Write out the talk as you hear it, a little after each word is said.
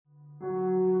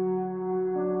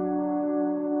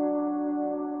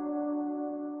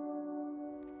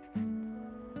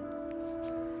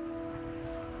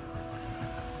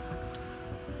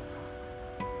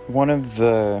One of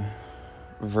the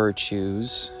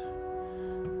virtues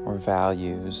or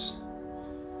values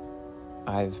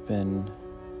I've been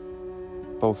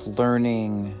both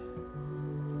learning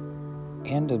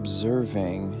and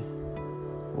observing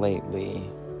lately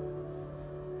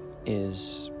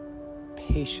is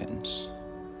patience.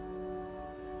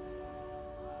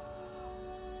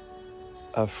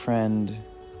 A friend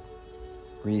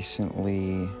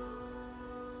recently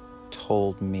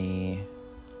told me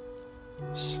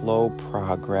slow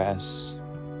progress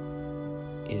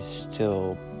is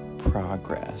still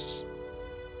progress.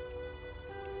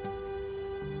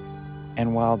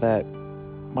 And while that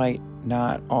might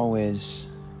not always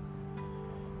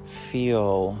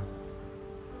feel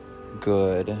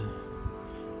good,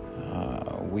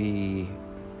 we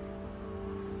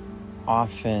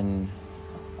often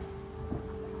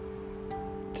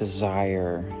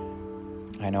desire,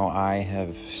 I know I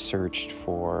have searched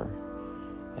for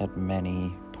at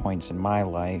many points in my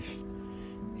life,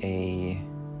 a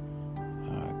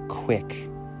quick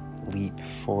leap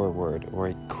forward or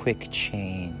a quick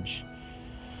change.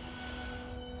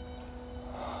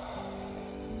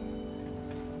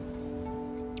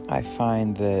 I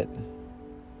find that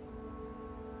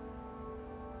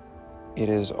it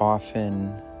is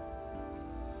often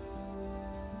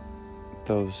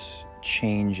those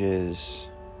changes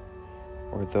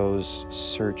or those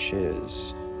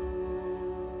searches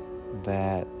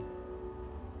that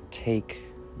take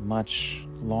much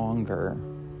longer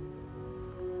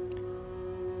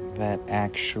that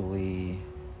actually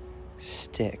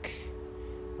stick,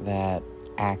 that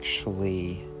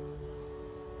actually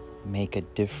make a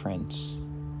difference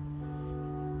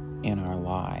in our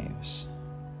lives.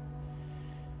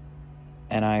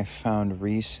 And I found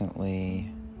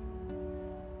recently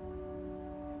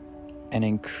an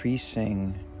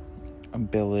increasing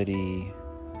ability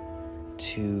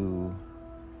to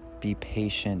be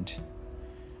patient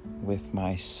with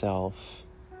myself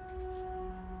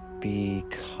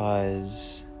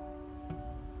because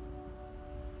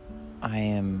I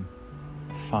am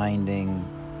finding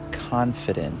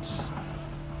confidence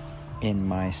in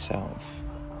myself.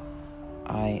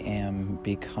 I am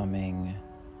becoming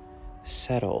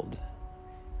settled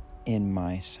in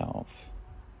myself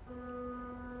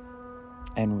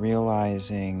and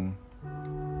realizing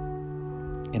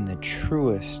in the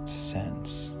truest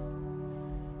sense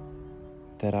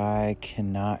that I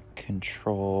cannot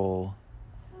control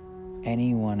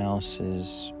anyone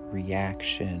else's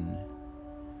reaction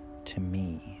to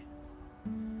me.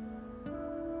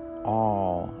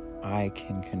 All I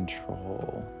can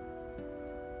control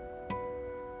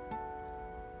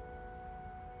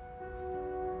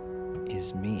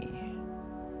is me,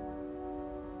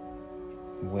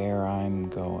 where I'm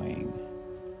going,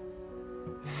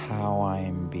 how I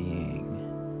am being,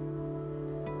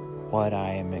 what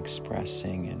I am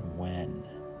expressing, and when.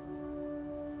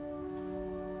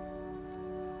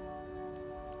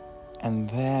 And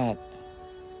that,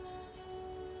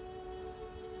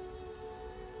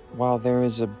 while there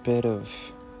is a bit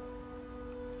of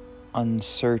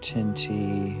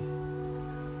uncertainty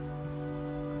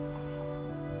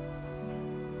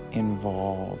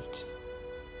involved,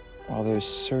 while there's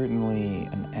certainly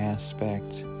an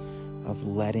aspect of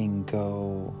letting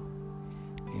go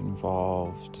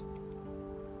involved,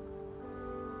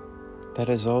 that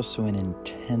is also an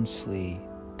intensely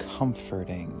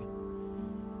comforting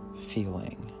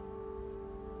feeling.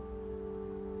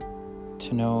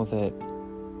 To know that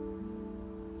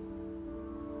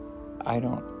I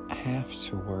don't have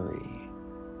to worry.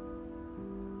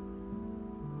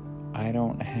 I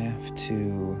don't have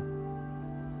to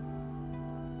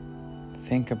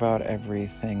think about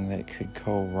everything that could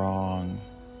go wrong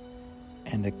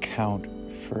and account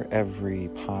for every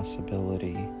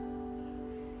possibility,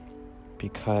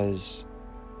 because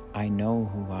I know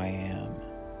who I am.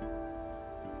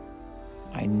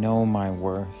 I know my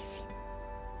worth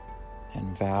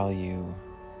and value,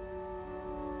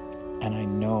 and I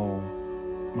know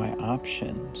my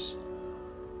options.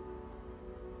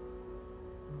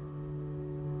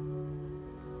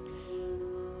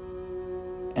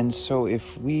 And so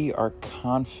if we are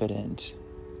confident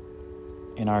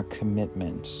in our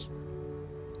commitments,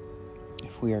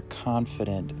 if we are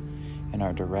confident in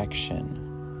our direction,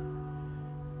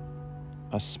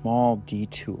 a small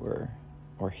detour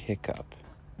or hiccup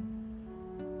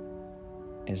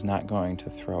is not going to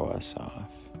throw us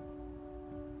off.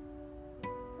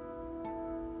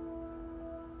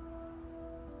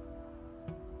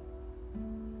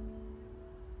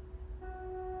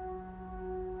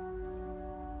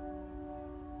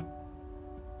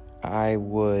 I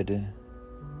would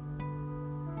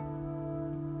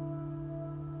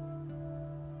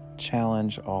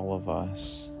challenge all of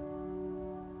us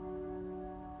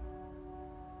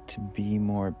to be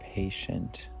more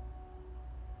patient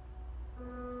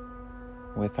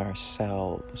with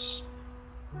ourselves,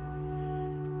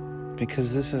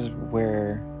 because this is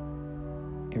where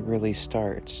it really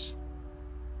starts,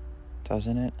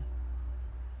 doesn't it?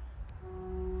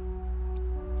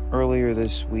 Earlier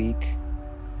this week,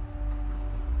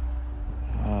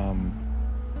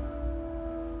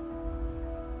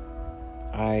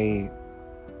 I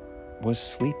was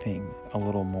sleeping a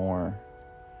little more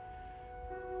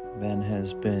than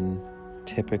has been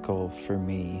typical for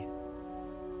me.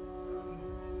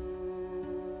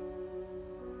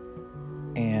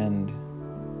 And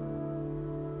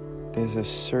there was a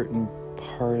certain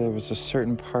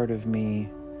part of me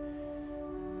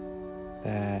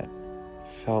that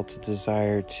felt a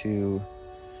desire to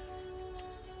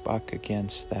buck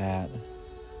against that,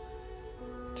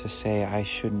 to say I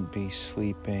shouldn't be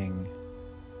sleeping,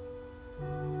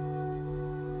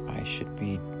 I should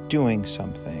be doing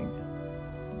something,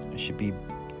 I should be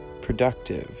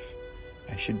productive,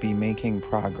 I should be making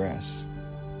progress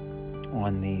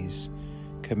on these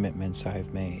commitments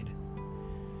I've made.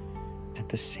 At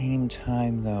the same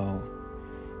time, though,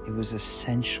 it was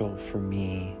essential for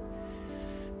me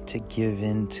to give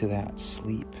in to that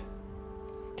sleep,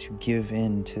 to give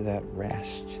in to that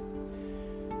rest.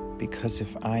 Because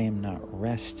if I am not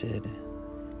rested,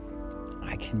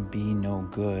 I can be no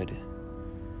good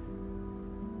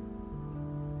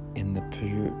in the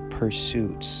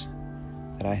pursuits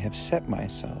that I have set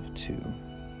myself to.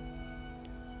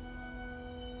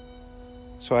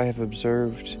 So I have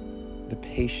observed the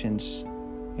patience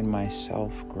in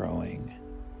myself growing.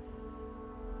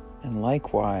 And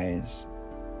likewise,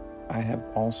 I have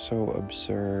also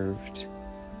observed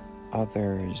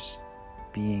others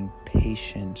being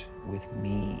patient with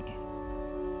me.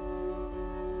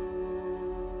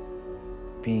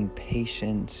 Being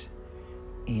patient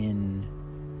in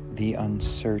the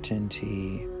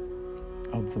uncertainty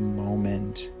of the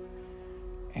moment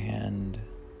and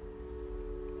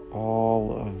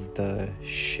all of the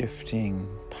shifting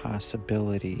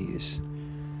possibilities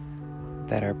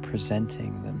that are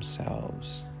presenting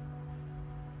themselves.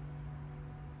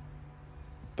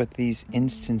 But these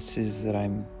instances that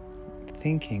I'm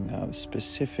thinking of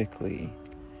specifically,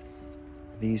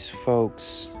 these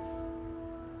folks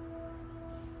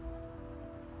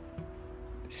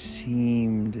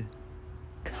seemed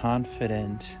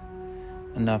confident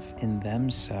enough in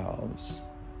themselves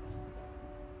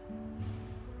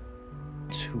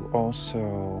to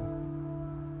also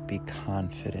be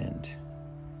confident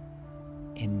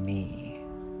in me.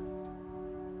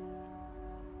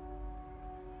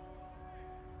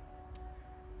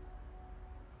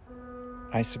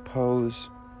 I suppose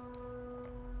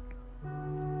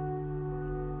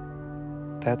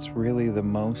that's really the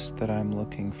most that I'm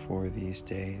looking for these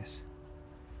days.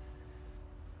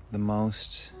 The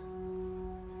most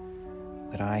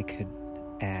that I could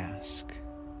ask.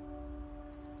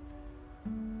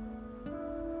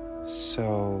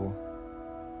 So,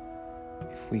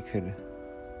 if we could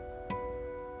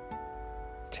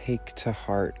take to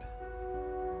heart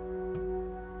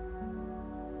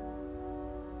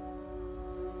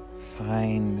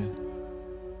find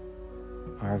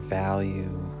our value,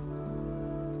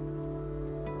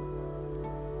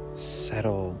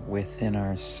 settle within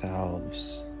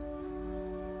ourselves,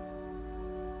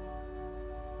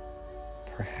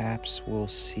 perhaps we'll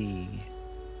see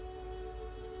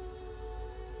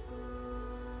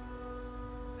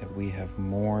that we have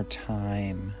more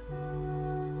time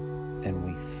than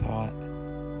we thought,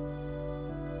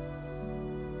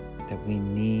 that we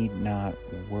need not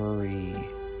worry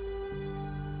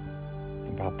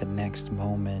about the next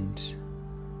moment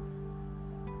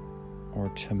or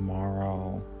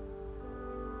tomorrow,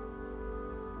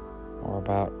 or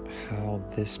about how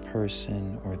this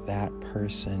person or that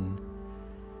person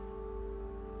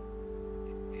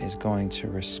is going to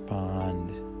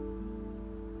respond.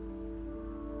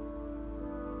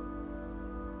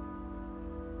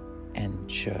 And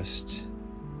just